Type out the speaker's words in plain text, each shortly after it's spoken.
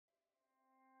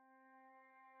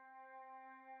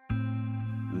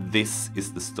This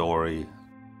is the story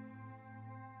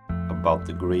about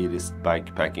the greatest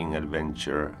bikepacking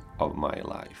adventure of my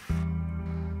life.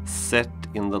 Set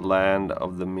in the land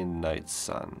of the midnight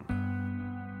sun.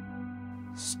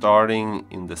 Starting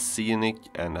in the scenic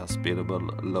and hospitable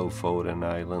Lofoten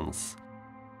Islands.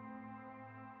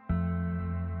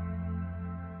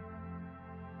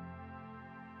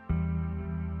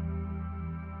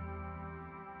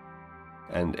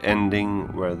 And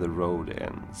ending where the road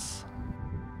ends.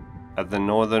 At the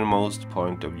northernmost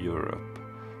point of Europe,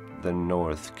 the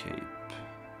North Cape.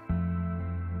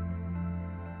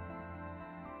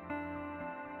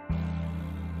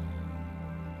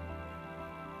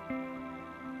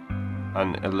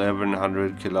 An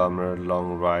 1100 kilometer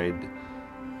long ride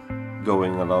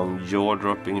going along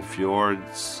jaw-dropping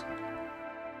fjords,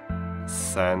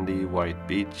 sandy white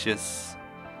beaches,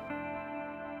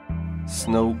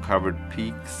 snow-covered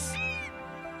peaks,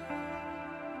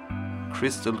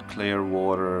 crystal clear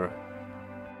water,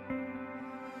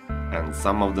 and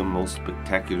some of the most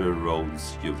spectacular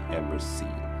roads you've ever seen.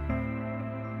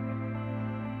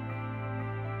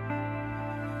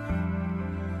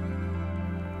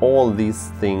 All these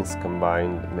things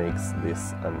combined makes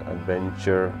this an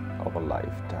adventure of a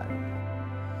lifetime.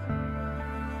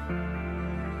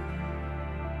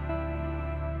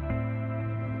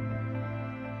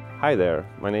 Hi there,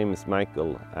 my name is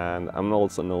Michael and I'm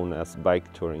also known as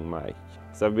Bike Touring Mike.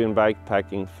 So I've been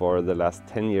bikepacking for the last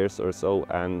 10 years or so,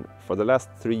 and for the last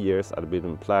 3 years I've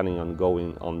been planning on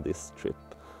going on this trip.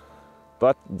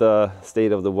 But the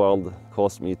state of the world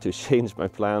caused me to change my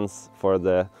plans for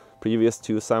the previous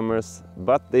 2 summers,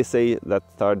 but they say that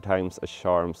third time's a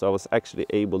charm, so I was actually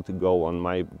able to go on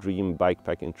my dream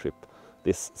bikepacking trip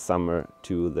this summer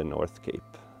to the North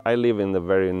Cape. I live in the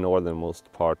very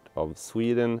northernmost part of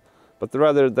Sweden, but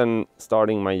rather than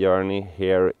starting my journey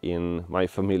here in my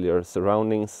familiar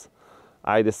surroundings,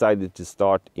 I decided to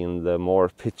start in the more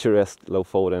picturesque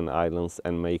Lofoten Islands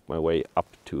and make my way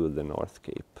up to the North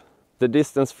Cape. The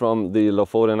distance from the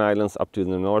Lofoten Islands up to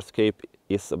the North Cape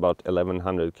is about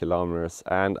 1100 kilometers,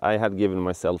 and I had given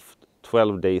myself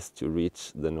 12 days to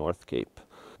reach the North Cape.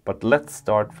 But let's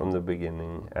start from the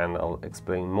beginning, and I'll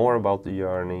explain more about the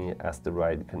journey as the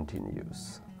ride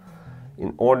continues.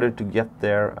 In order to get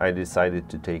there, I decided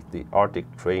to take the Arctic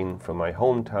train from my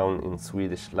hometown in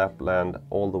Swedish Lapland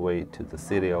all the way to the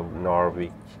city of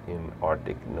Narvik in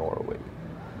Arctic Norway.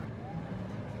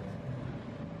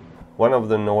 One of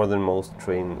the northernmost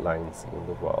train lines in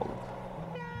the world.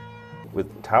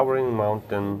 With towering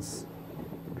mountains,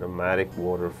 dramatic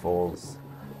waterfalls,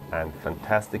 and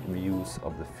fantastic views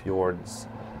of the fjords,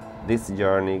 this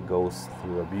journey goes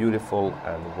through a beautiful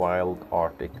and wild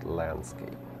Arctic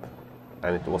landscape.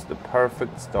 And it was the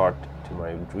perfect start to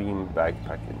my dream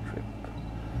backpacking trip.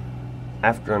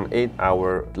 After an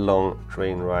 8-hour long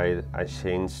train ride, I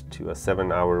changed to a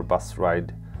 7-hour bus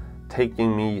ride,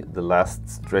 taking me the last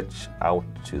stretch out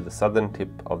to the southern tip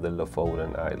of the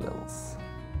Lofoten Islands.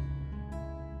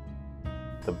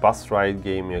 The bus ride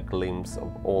gave me a glimpse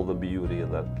of all the beauty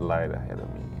that lied ahead of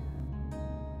me.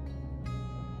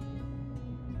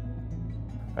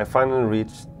 I finally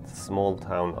reached the small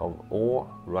town of Å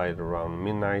right around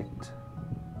midnight,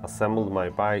 assembled my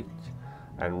bike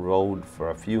and rode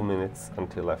for a few minutes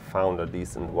until I found a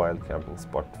decent wild camping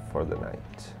spot for the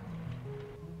night.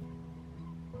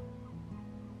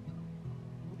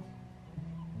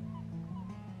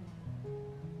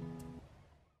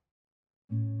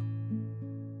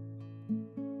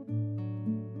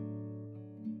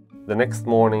 The next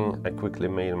morning I quickly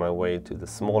made my way to the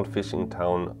small fishing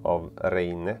town of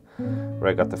Reine,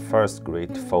 where I got the first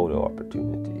great photo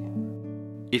opportunity.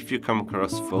 If you come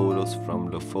across photos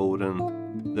from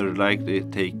Lofoten, they're likely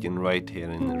taken right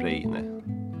here in Reine.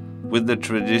 With the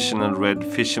traditional red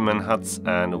fisherman huts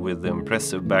and with the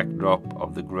impressive backdrop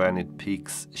of the granite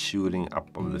peaks shooting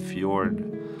up of the fjord,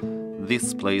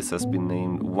 this place has been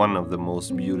named one of the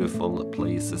most beautiful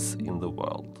places in the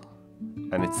world.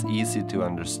 And it's easy to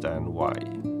understand why.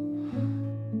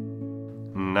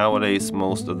 Nowadays,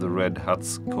 most of the red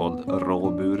huts called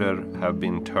råburer have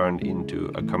been turned into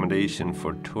accommodation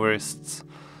for tourists,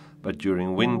 but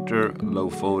during winter,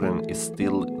 Lofoten is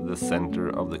still the center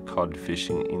of the cod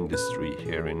fishing industry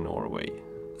here in Norway,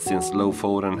 since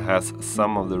Lofoten has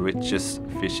some of the richest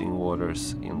fishing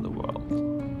waters in the world.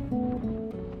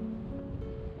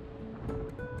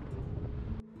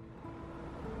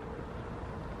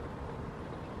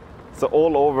 So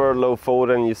all over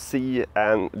Lofoten you see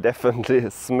and definitely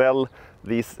smell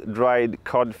these dried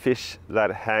codfish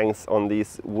that hangs on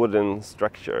these wooden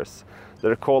structures.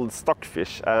 They're called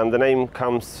stockfish, and the name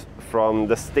comes from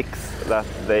the sticks that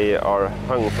they are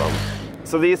hung from.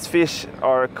 So these fish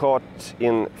are caught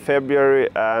in February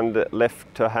and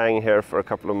left to hang here for a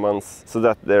couple of months so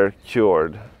that they're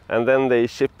cured. And then they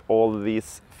ship all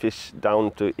these fish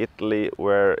down to Italy,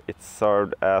 where it's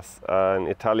served as an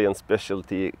Italian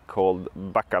specialty called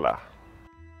bacala.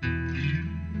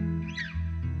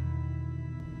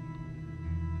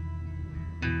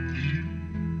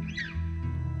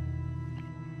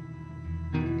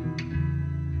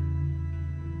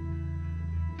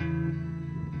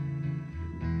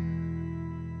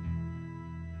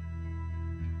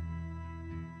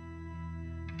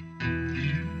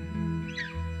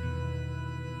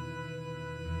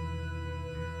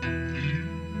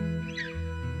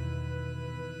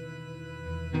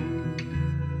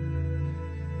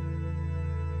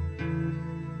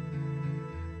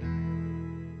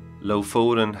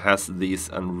 Lofoten has these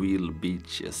unreal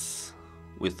beaches.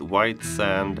 With white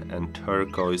sand and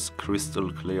turquoise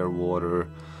crystal clear water,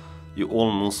 you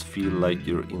almost feel like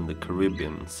you're in the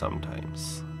Caribbean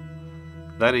sometimes.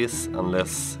 That is,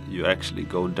 unless you actually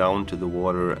go down to the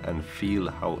water and feel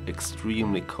how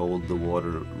extremely cold the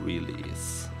water really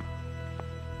is.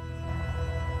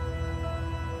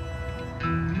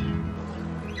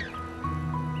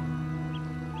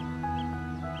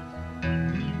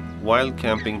 Wild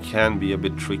camping can be a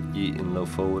bit tricky in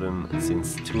Lofoten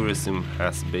since tourism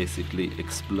has basically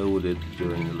exploded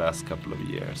during the last couple of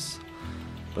years.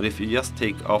 But if you just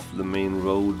take off the main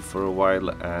road for a while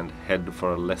and head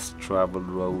for a less traveled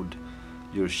road,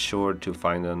 you're sure to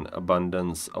find an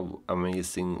abundance of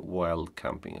amazing wild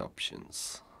camping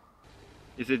options.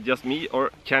 Is it just me,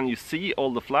 or can you see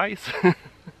all the flies?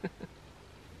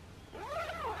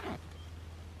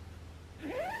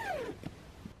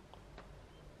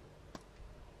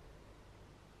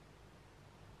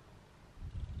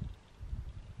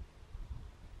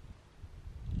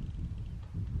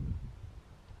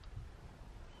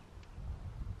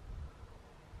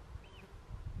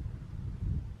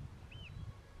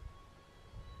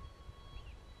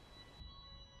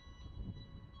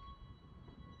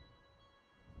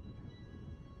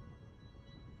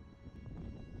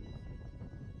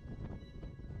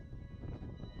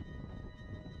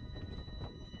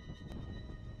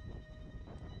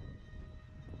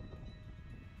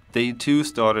 Day 2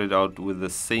 started out with the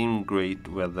same great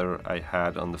weather I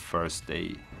had on the first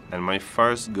day, and my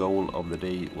first goal of the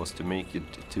day was to make it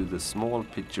to the small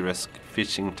picturesque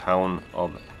fishing town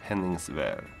of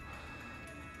Handlebar.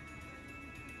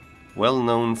 Well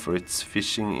known for its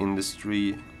fishing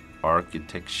industry,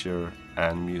 architecture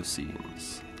and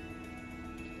museums.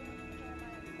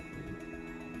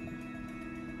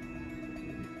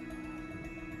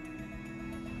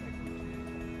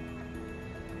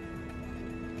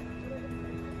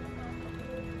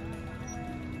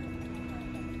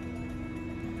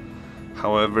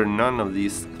 However, none of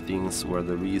these things were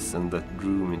the reason that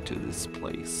drew me to this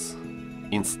place.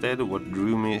 Instead, what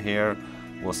drew me here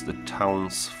was the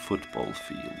town's football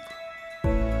field.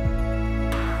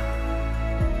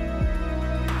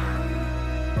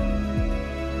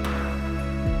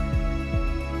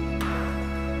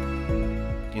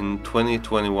 In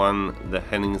 2021, the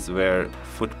Handlebar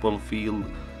football field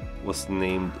was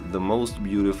named the most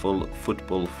beautiful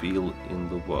football field in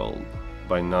the world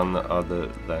by none other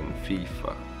than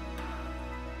FIFA.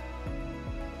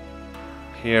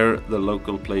 Here, the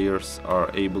local players are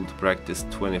able to practice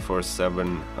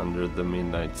 24/7 under the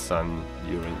midnight sun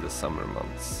during the summer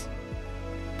months.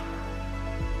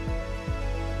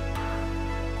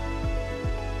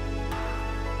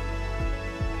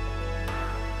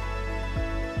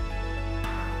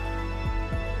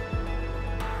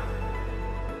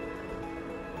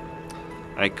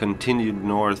 I continued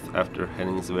north after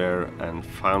Handlebar and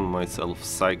found myself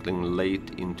cycling late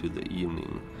into the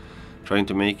evening, trying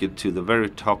to make it to the very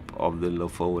top of the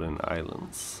Lofoten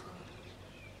Islands.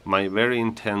 My very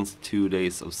intense 2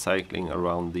 days of cycling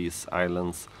around these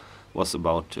islands was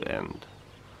about to end.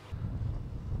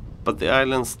 But the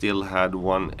island still had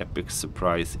one epic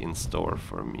surprise in store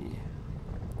for me.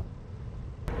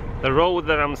 The road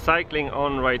that I'm cycling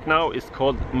on right now is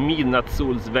called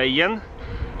Midnattssolsvägen,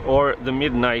 or the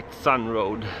Midnight Sun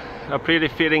Road. A pretty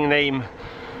fitting name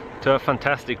to a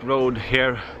fantastic road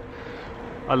here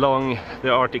along the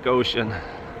Arctic Ocean.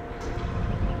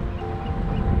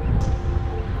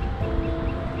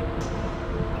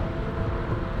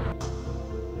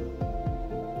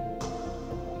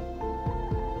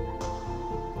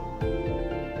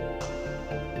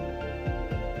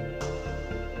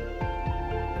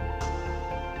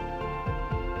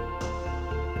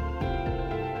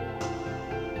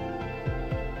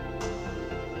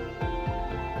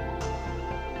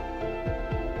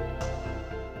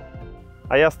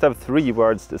 I just have 3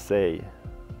 words to say.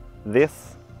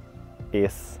 This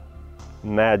is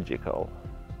magical.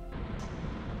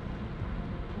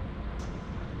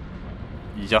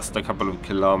 Just a couple of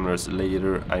kilometers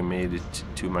later, I made it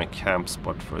to my camp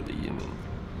spot for the evening.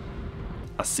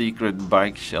 A secret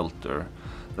bike shelter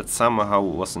that somehow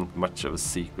wasn't much of a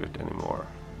secret anymore.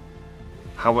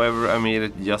 However, I made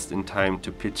it just in time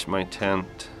to pitch my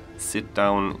tent, sit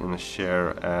down in a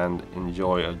chair and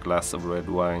enjoy a glass of red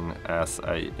wine as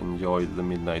I enjoyed the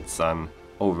midnight sun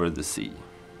over the sea.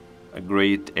 A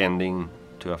great ending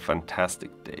to a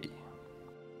fantastic day.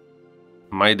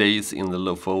 My days in the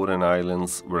Lofoten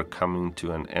Islands were coming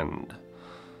to an end,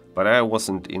 but I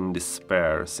wasn't in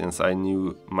despair since I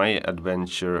knew my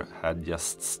adventure had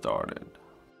just started.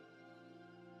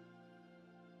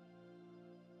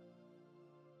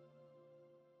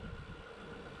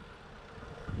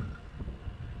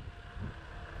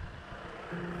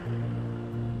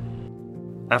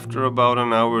 After about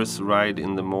an hour's ride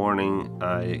in the morning,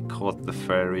 I caught the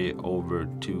ferry over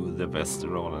to the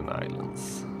Lofoten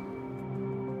Islands.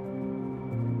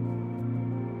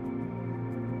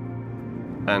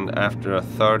 And after a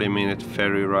 30-minute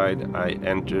ferry ride, I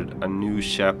entered a new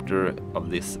chapter of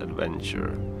this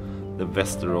adventure, the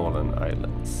Lofoten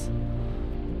Islands.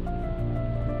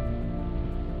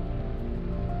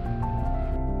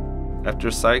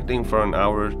 After cycling for an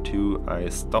hour or two, I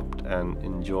stopped and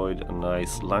enjoyed a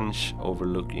nice lunch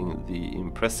overlooking the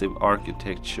impressive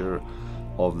architecture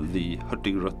of the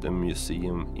Hurtigruten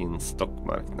Museum in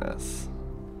Stockmarknäs.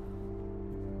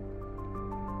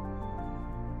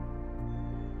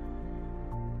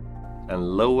 And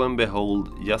lo and behold,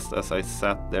 just as I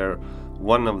sat there,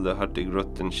 one of the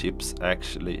Hurtigruten ships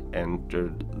actually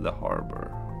entered the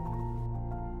harbor.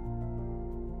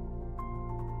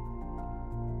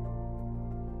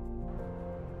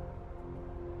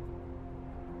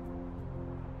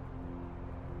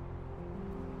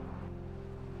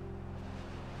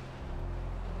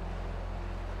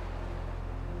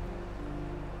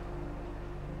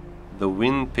 The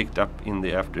wind picked up in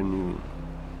the afternoon,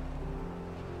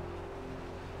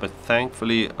 but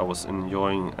thankfully I was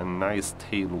enjoying a nice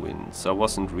tailwind, so I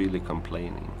wasn't really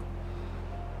complaining.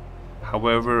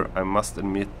 However, I must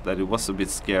admit that it was a bit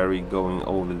scary going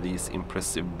over these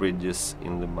impressive bridges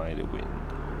in the mighty wind.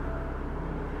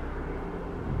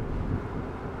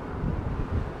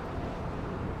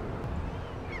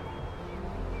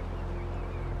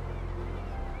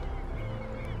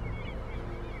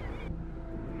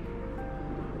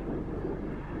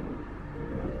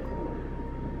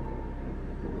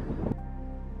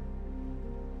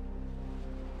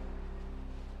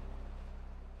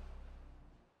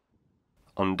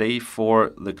 On day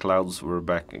 4, the clouds were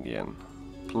back again.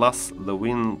 Plus, the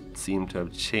wind seemed to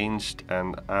have changed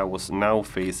and I was now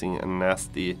facing a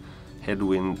nasty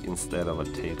headwind instead of a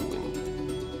tailwind.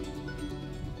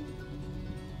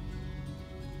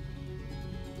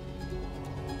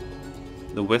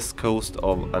 The west coast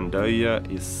of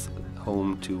Andøya is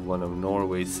home to one of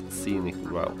Norway's scenic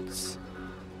routes.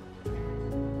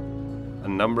 A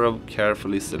number of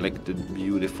carefully selected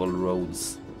beautiful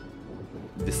roads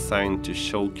designed to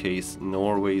showcase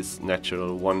Norway's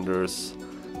natural wonders,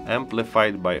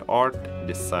 amplified by art,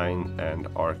 design and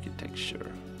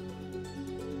architecture.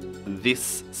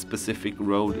 This specific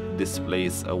road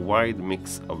displays a wide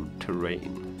mix of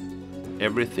terrain,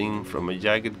 everything from a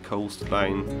jagged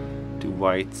coastline to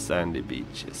white sandy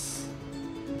beaches.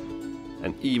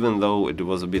 And even though it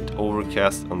was a bit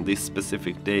overcast on this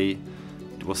specific day,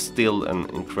 it was still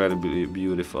an incredibly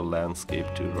beautiful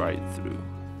landscape to ride through.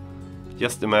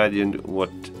 Just imagine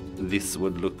what this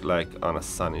would look like on a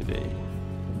sunny day.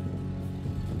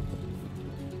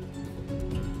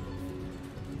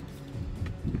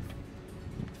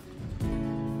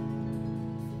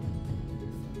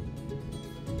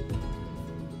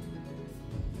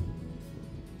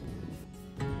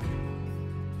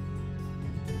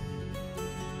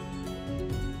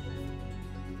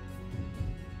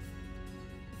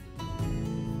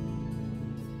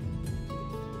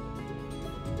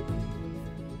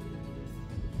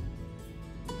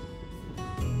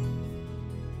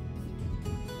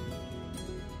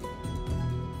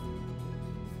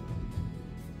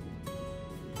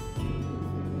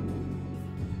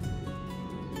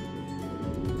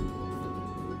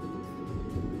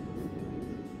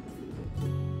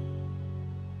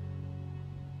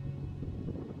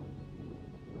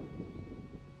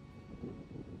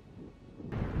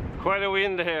 Quite a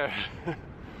wind here.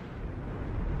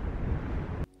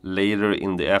 Later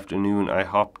in the afternoon I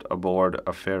hopped aboard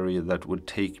a ferry that would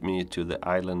take me to the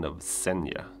island of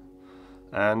Senja.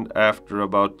 And after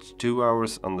about 2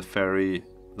 hours on the ferry,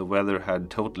 the weather had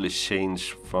totally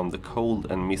changed from the cold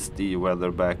and misty weather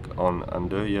back on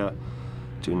Andøya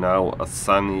to now a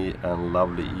sunny and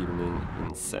lovely evening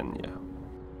in Senja.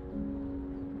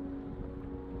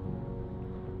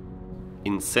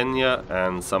 In Senja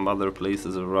and some other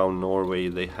places around Norway,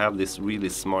 they have this really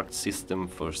smart system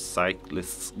for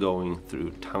cyclists going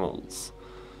through tunnels.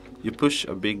 You push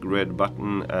a big red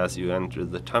button as you enter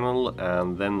the tunnel,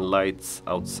 and then lights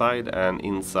outside and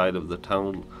inside of the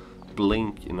tunnel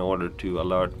blink in order to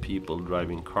alert people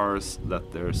driving cars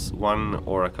that there's one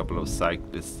or a couple of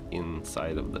cyclists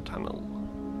inside of the tunnel.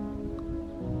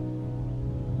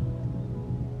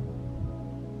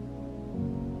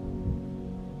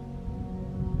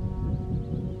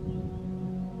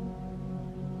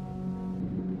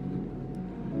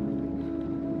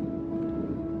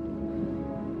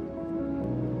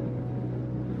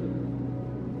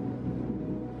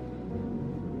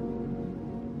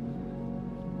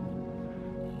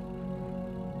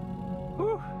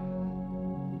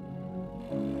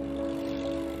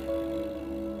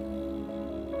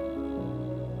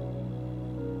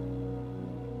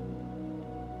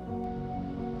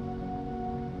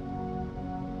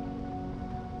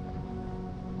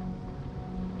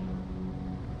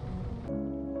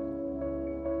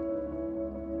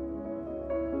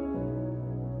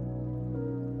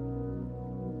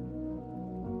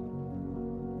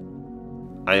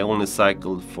 I only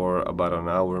cycled for about an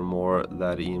hour more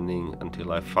that evening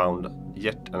until I found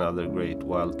yet another great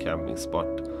wild camping spot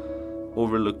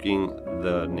overlooking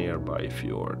the nearby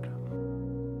fjord.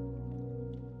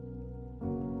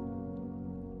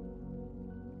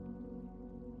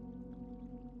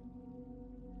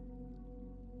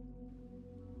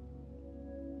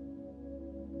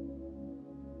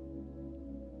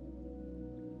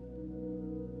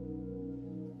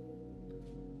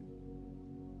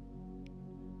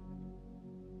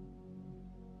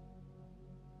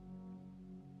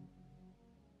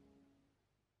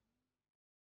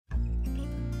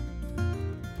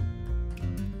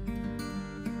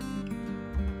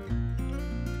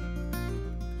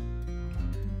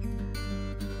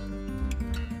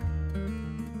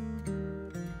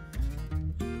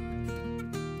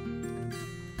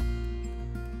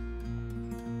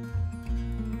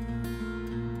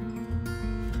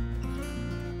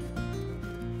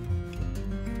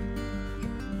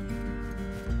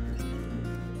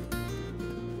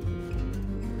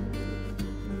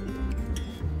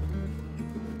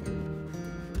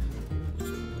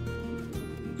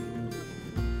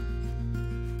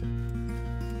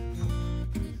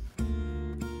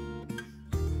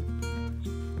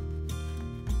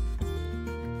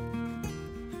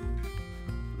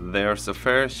 There's a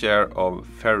fair share of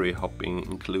ferry hopping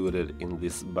included in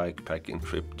this bikepacking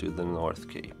trip to the North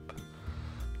Cape.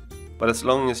 But as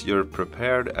long as you're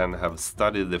prepared and have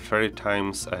studied the ferry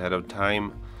times ahead of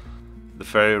time, the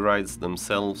ferry rides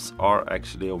themselves are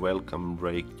actually a welcome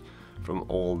break from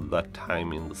all that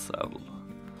time in the saddle.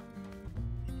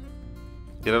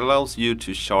 It allows you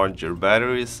to charge your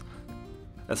batteries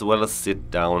as well as sit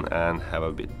down and have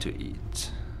a bit to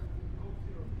eat.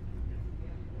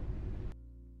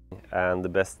 And the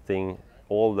best thing,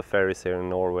 all the ferries here in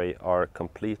Norway are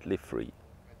completely free.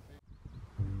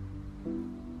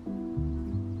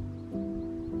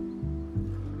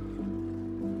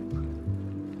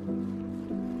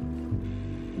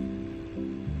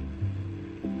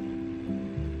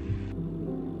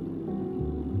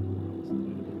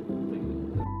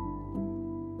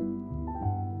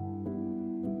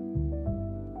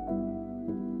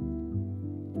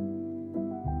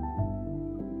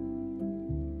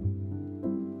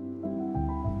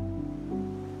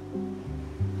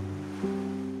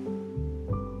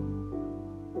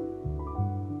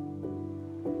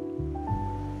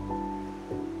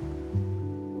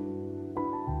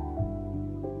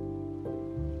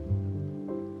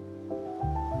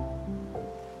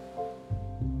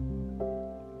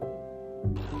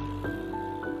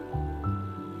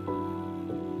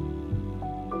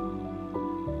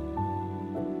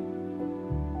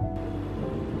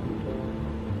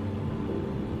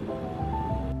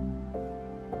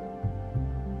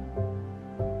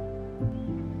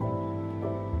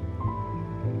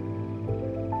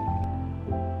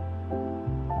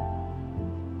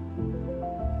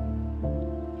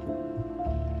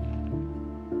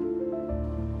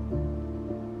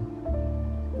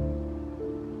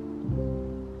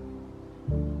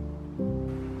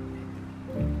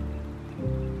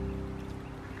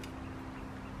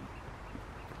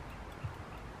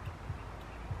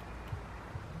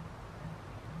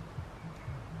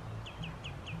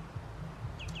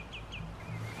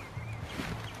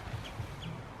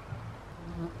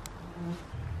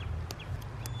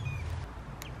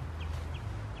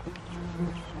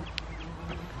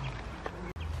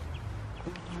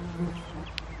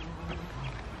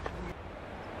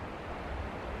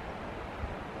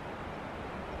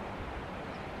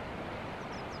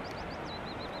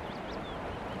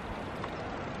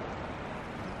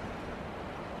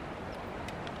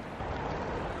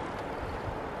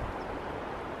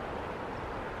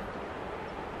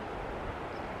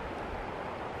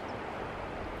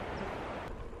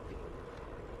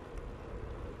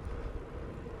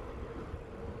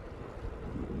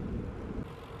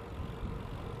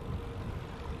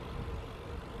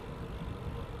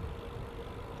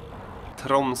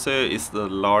 Tromsø is the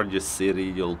largest city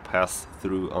you'll pass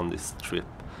through on this trip,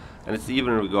 and it's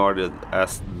even regarded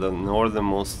as the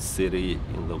northernmost city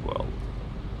in the world.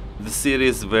 The city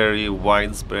is very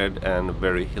widespread and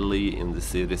very hilly in the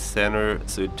city center,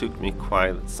 so it took me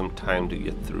quite some time to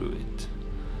get through it.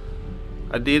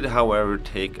 I did, however,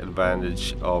 take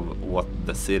advantage of what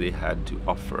the city had to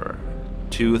offer.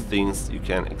 Two things you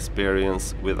can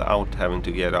experience without having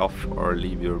to get off or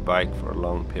leave your bike for a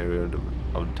long period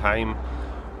of time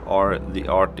are the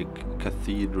Arctic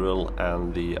Cathedral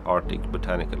and the Arctic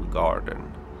Botanical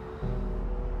Garden.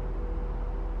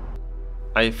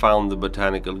 I found the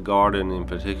Botanical Garden in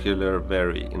particular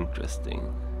very interesting.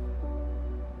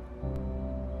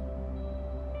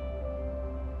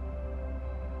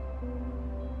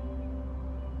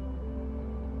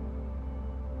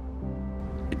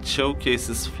 It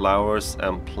showcases flowers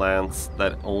and plants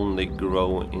that only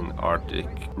grow in Arctic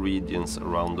regions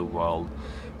around the world,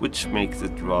 which makes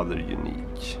it rather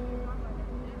unique.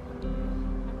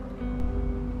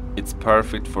 It's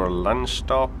perfect for a lunch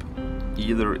stop,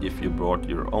 either if you brought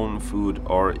your own food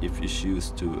or if you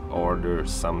choose to order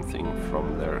something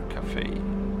from their cafe.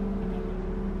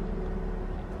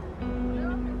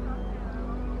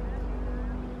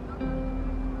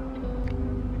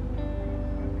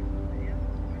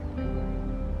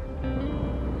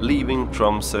 Leaving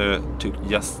Tromsø took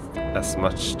just as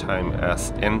much time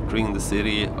as entering the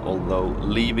city, although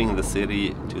leaving the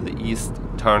city to the east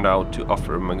turned out to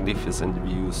offer magnificent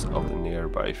views of the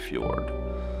nearby fjord.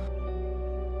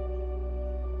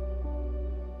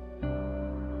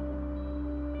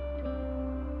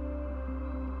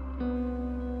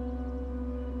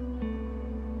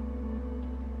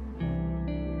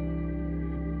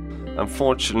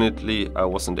 Unfortunately, I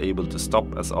wasn't able to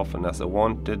stop as often as I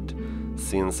wanted,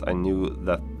 since I knew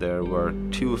that there were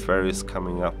two ferries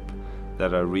coming up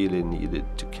that I really needed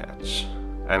to catch.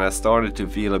 And I started to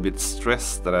feel a bit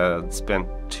stressed that I had spent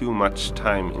too much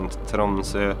time in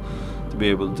Tromsø to be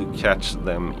able to catch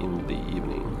them in the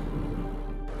evening.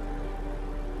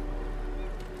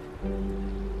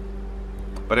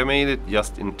 But I made it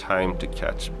just in time to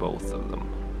catch both of them.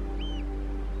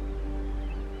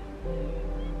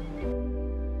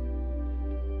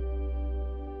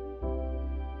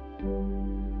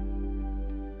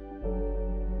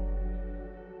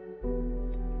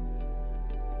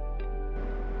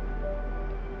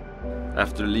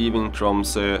 After leaving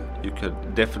Tromsø, you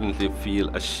could definitely feel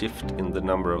a shift in the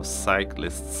number of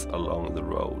cyclists along the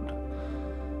road.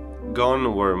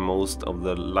 Gone were most of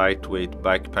the lightweight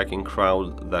bikepacking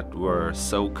crowd that were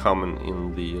so common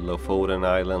in the Lofoten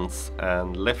Islands,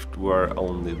 and left were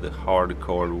only the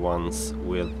hardcore ones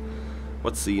with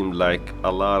what seemed like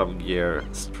a lot of gear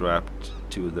strapped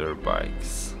to their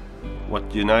bikes.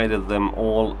 What united them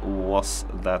all was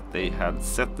that they had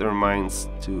set their minds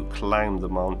to climb the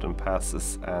mountain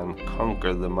passes and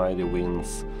conquer the mighty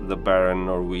winds the barren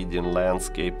Norwegian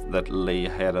landscape that lay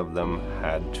ahead of them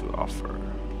had to offer.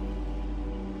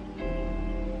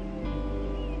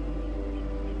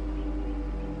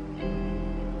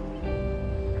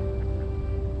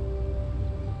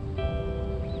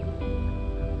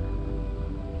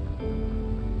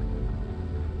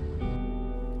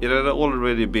 It had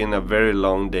already been a very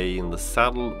long day in the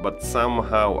saddle, but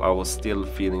somehow I was still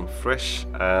feeling fresh,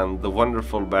 and the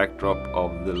wonderful backdrop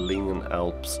of the Lyngen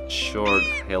Alps sure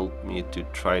helped me to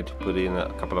try to put in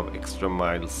a couple of extra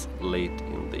miles late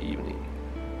in the evening.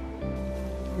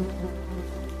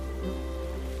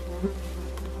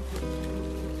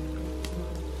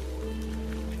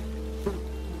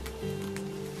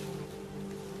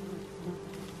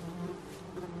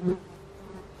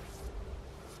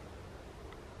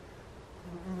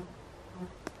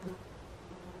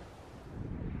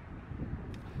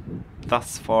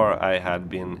 Thus far I had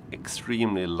been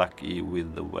extremely lucky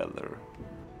with the weather.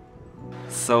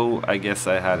 So I guess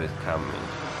I had it coming.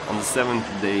 On the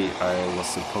 7th day I was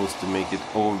supposed to make it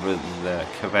over the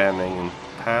Kvæningen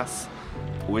Pass,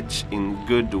 which in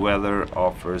good weather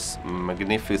offers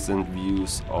magnificent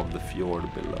views of the fjord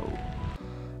below.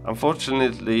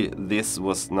 Unfortunately, this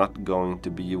was not going to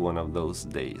be one of those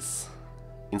days.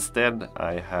 Instead,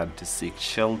 I had to seek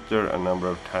shelter a number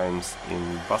of times in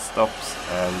bus stops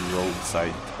and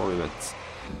roadside toilets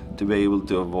to be able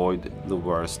to avoid the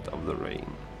worst of the rain.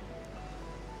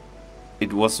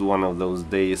 It was one of those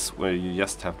days where you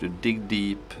just have to dig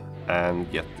deep and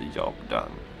get the job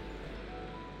done.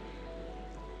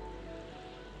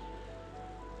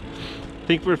 I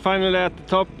think we're finally at the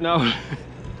top now.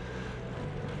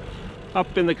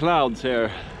 Up in the clouds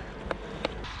here.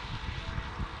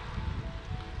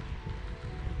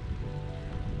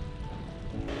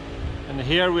 And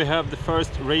here we have the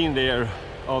first reindeer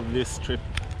of this trip.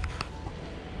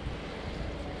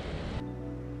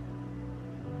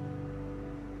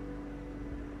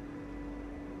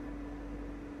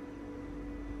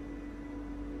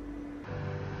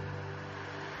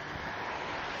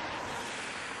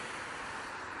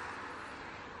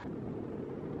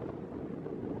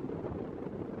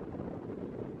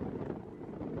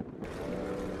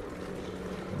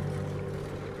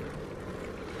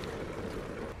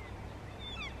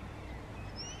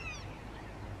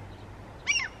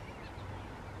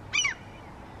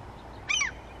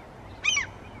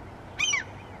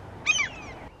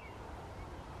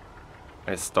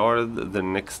 I started the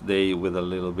next day with a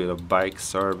little bit of bike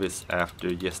service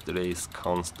after yesterday's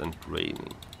constant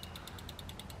raining.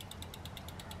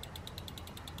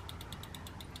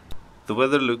 The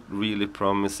weather looked really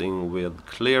promising with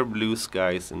clear blue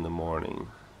skies in the morning.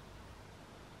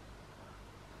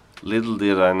 Little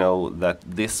did I know that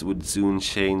this would soon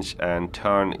change and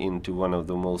turn into one of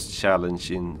the most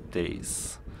challenging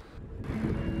days,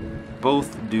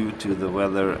 both due to the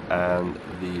weather and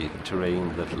the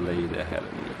terrain that laid ahead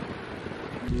of me.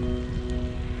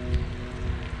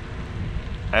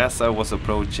 As I was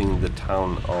approaching the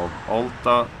town of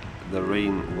Alta, the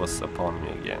rain was upon me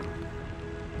again,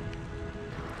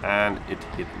 and it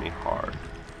hit me hard.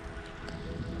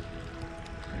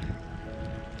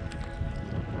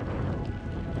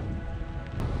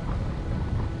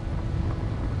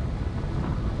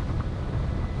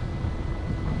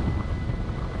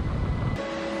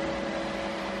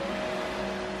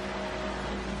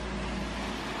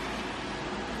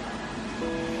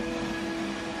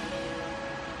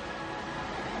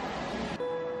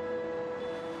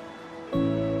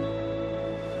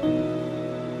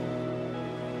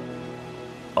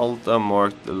 Alta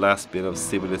marked the last bit of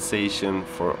civilization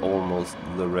for almost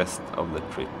the rest of the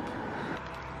trip.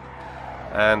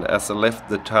 And as I left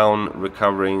the town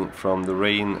recovering from the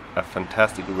rain, a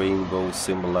fantastic rainbow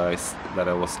symbolized that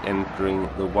I was entering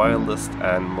the wildest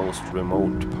and most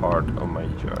remote part of my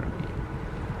journey.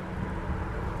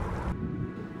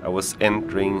 I was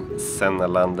entering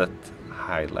Sennalandet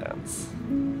Highlands.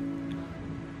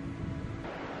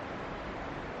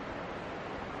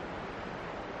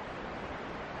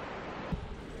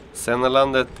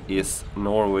 Sennalandet is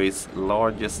Norway's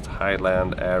largest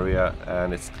highland area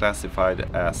and it's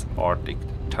classified as Arctic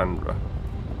tundra.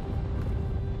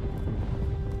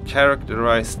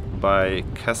 Characterized by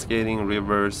cascading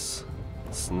rivers,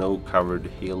 snow-covered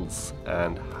hills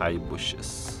and high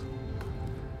bushes.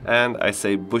 And I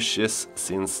say bushes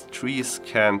since trees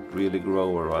can't really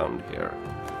grow around here.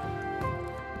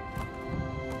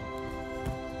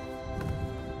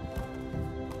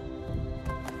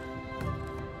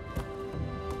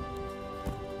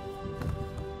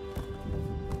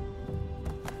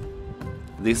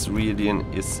 This region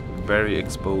is very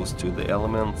exposed to the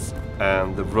elements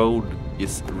and the road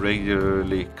is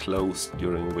regularly closed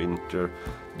during winter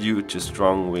due to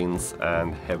strong winds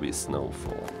and heavy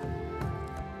snowfall.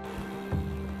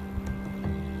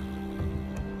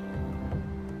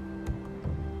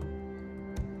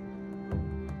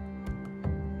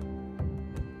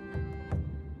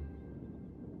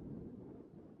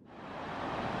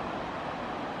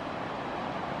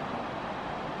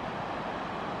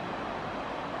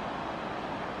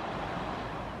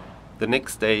 The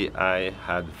next day I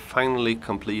had finally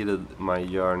completed my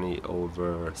journey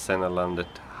over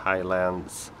Sennalandet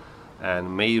Highlands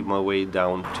and made my way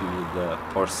down to the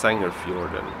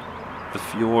Porsangerfjorden, the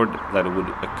fjord that would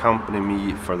accompany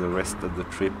me for the rest of the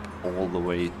trip all the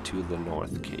way to the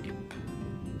North Cape.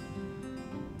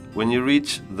 When you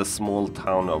reach the small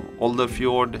town of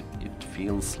Oldefjord, it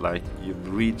feels like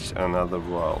you've reached another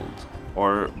world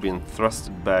or been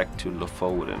thrust back to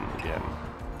Lofoten again.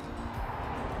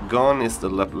 Gone is the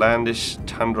Laplandish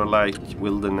tundra-like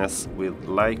wilderness with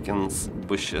lichens,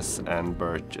 bushes and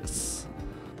birches.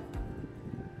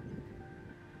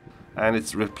 And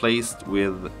it's replaced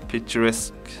with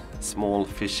picturesque small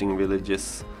fishing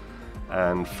villages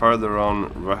and further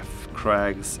on rough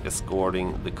crags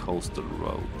escorting the coastal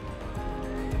road.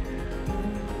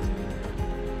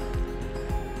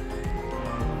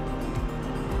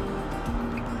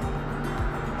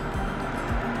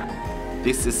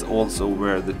 This is also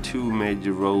where the two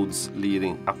major roads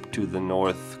leading up to the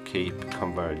North Cape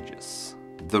converges.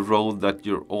 The road that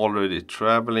you're already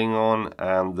traveling on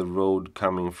and the road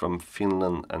coming from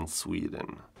Finland and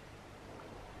Sweden.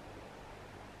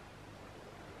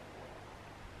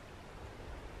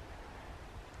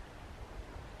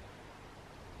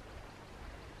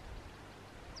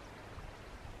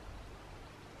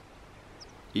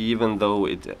 Even though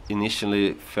it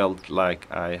initially felt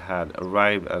like I had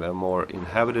arrived at a more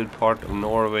inhabited part of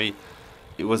Norway,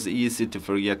 it was easy to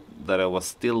forget that I was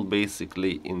still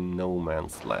basically in no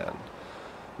man's land.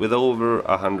 With over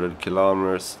 100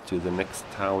 kilometers to the next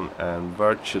town and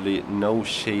virtually no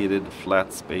shaded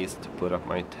flat space to put up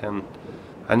my tent,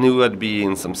 I knew I'd be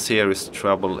in some serious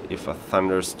trouble if a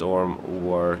thunderstorm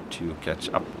were to catch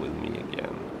up with me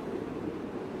again.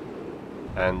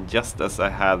 And just as I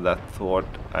had that thought,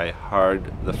 I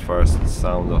heard the first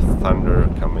sound of thunder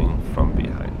coming from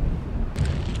behind.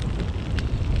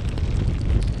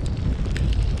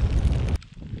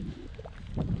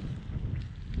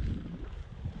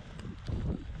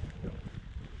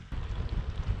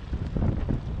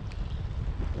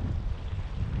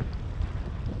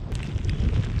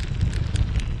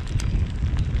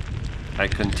 I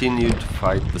continued to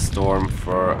fight the storm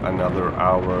for another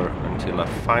hour until I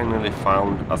finally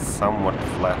found a somewhat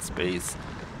flat space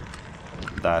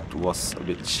that was a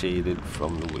bit shaded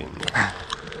from the wind.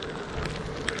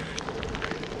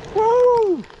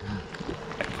 Woo!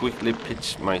 I quickly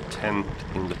pitched my tent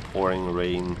in the pouring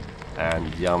rain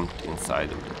and jumped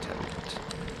inside of the tent.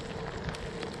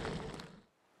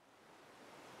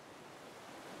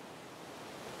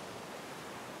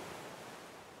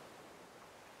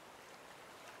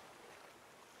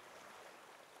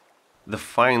 The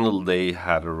final day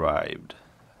had arrived,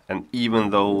 and even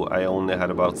though I only had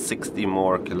about 60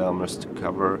 more kilometers to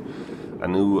cover, I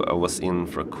knew I was in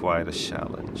for quite a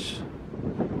challenge.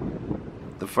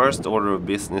 The first order of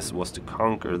business was to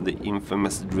conquer the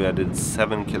infamous dreaded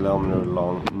 7-kilometer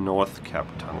long North Cap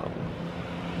tunnel.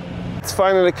 It's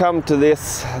finally come to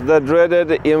this, the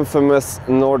dreaded infamous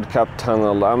North Cap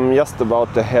tunnel. I'm just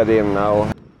about to head in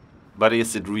now. But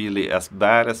is it really as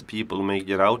bad as people make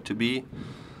it out to be?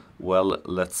 Well,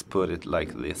 let's put it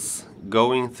like this.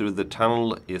 Going through the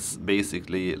tunnel is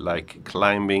basically like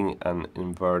climbing an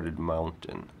inverted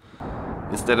mountain.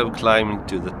 Instead of climbing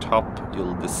to the top,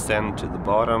 you'll descend to the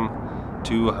bottom,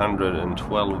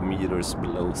 212 meters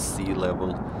below sea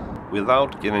level,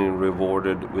 without getting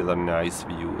rewarded with a nice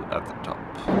view at the top.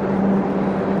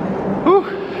 Whew.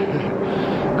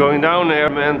 Going down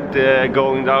there meant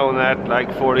going down at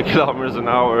like 40 kilometers an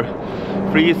hour,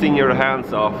 freezing your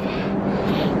hands off.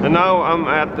 And now I'm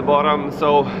at the bottom,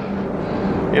 so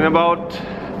in about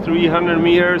 300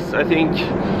 meters I think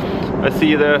I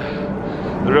see the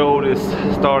road is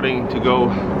starting to go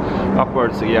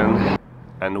upwards again.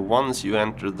 And once you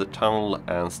enter the tunnel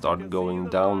and start going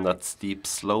down that steep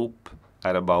slope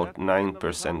at about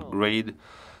 9% grade,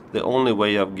 the only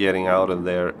way of getting out of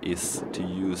there is to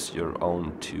use your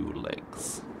own two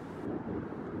legs.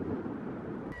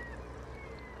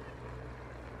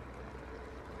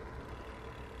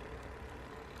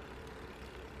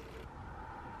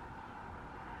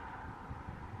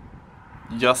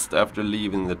 Just after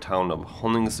leaving the town of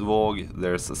Honningsvåg,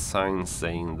 there's a sign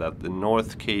saying that the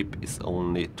North Cape is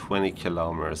only 20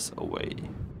 kilometers away.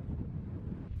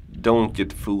 Don't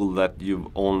get fooled that you've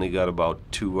only got about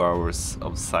 2 hours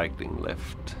of cycling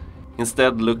left.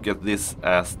 Instead, look at this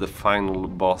as the final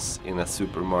boss in a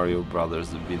Super Mario Bros.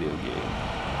 Video game.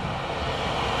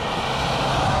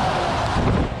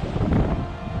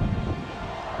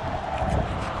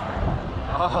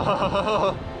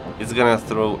 It's gonna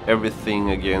throw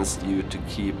everything against you to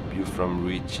keep you from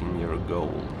reaching your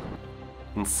goal.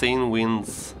 Insane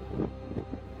winds,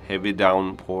 heavy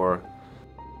downpour,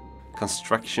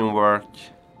 construction work,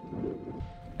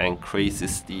 and crazy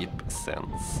steep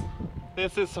ascents.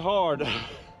 This is hard.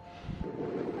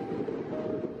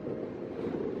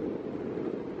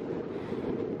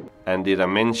 And did I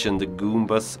mention the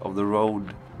Goombas of the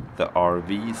road, the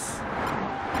RVs?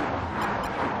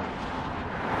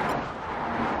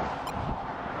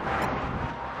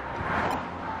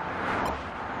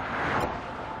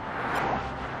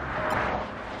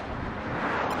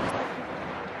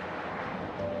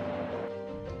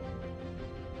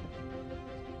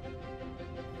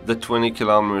 The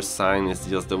 20-kilometer sign is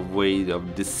just a way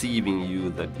of deceiving you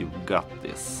that you've got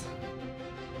this.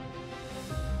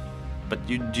 But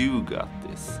you do got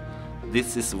this.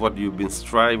 This is what you've been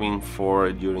striving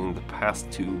for during the past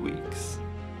 2 weeks.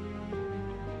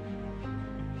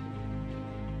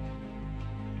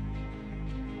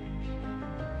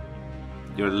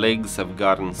 Your legs have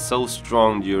gotten so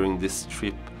strong during this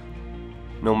trip.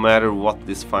 No matter what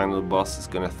this final boss is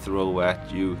gonna throw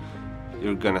at you,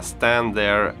 you're gonna stand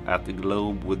there at the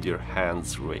globe with your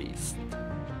hands raised.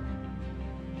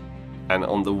 And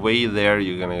on the way there,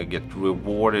 you're gonna get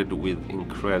rewarded with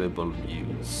incredible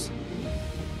views.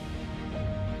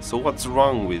 So what's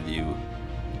wrong with you?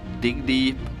 Dig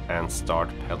deep and start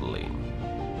pedaling.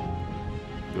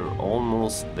 You're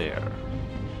almost there.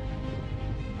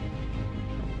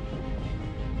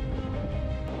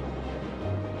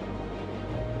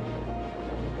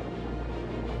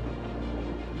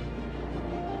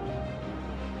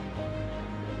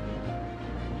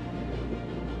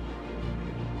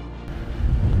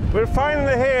 We're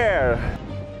finally here!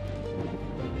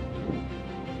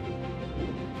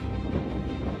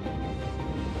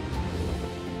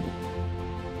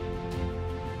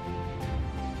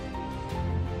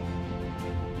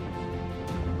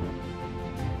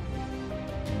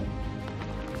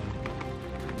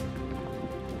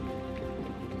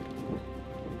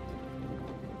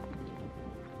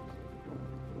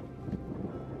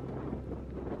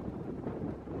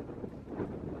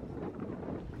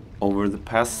 Over the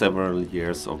past several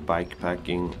years of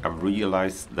bikepacking, I've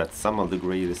realized that some of the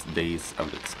greatest days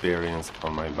I've experienced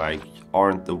on my bike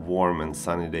aren't the warm and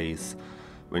sunny days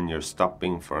when you're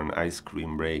stopping for an ice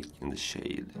cream break in the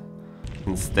shade.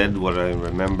 Instead, what I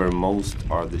remember most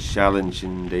are the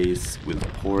challenging days with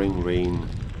pouring rain,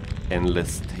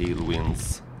 endless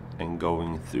tailwinds, and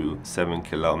going through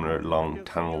 7-kilometer long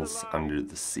tunnels under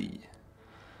the sea.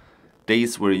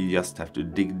 Days where you just have to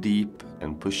dig deep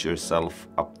and push yourself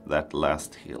up that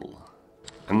last hill.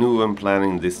 I knew when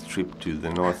planning this trip to the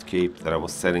North Cape that I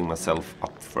was setting myself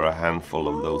up for a handful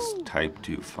of those Type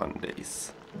 2 fun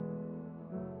days.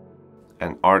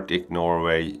 And Arctic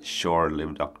Norway sure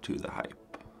lived up to the hype.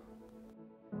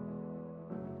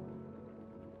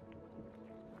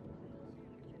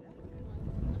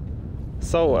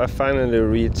 So I finally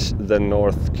reached the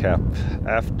North Cap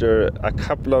after a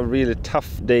couple of really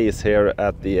tough days here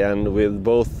at the end, with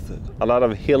both a lot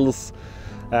of hills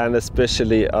and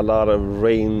especially a lot of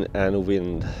rain and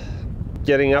wind.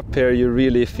 Getting up here, you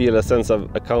really feel a sense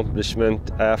of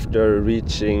accomplishment after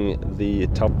reaching the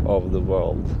top of the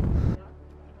world.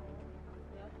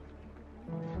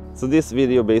 So this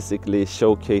video basically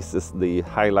showcases the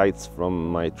highlights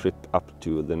from my trip up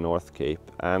to the North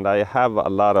Cape, and I have a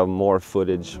lot of more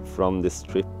footage from this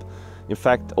trip. In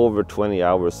fact, over 20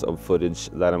 hours of footage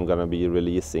that I'm gonna be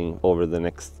releasing over the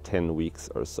next 10 weeks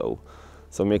or so.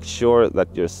 So make sure that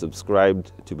you're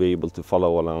subscribed to be able to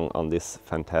follow along on this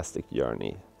fantastic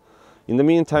journey. In the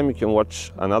meantime, you can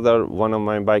watch another one of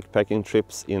my bikepacking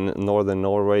trips in northern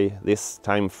Norway, this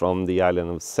time from the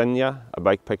island of Senja, a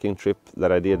bikepacking trip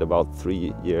that I did about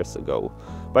 3 years ago,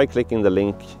 by clicking the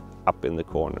link up in the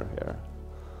corner here.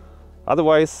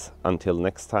 Otherwise, until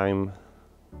next time,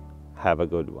 have a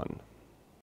good one.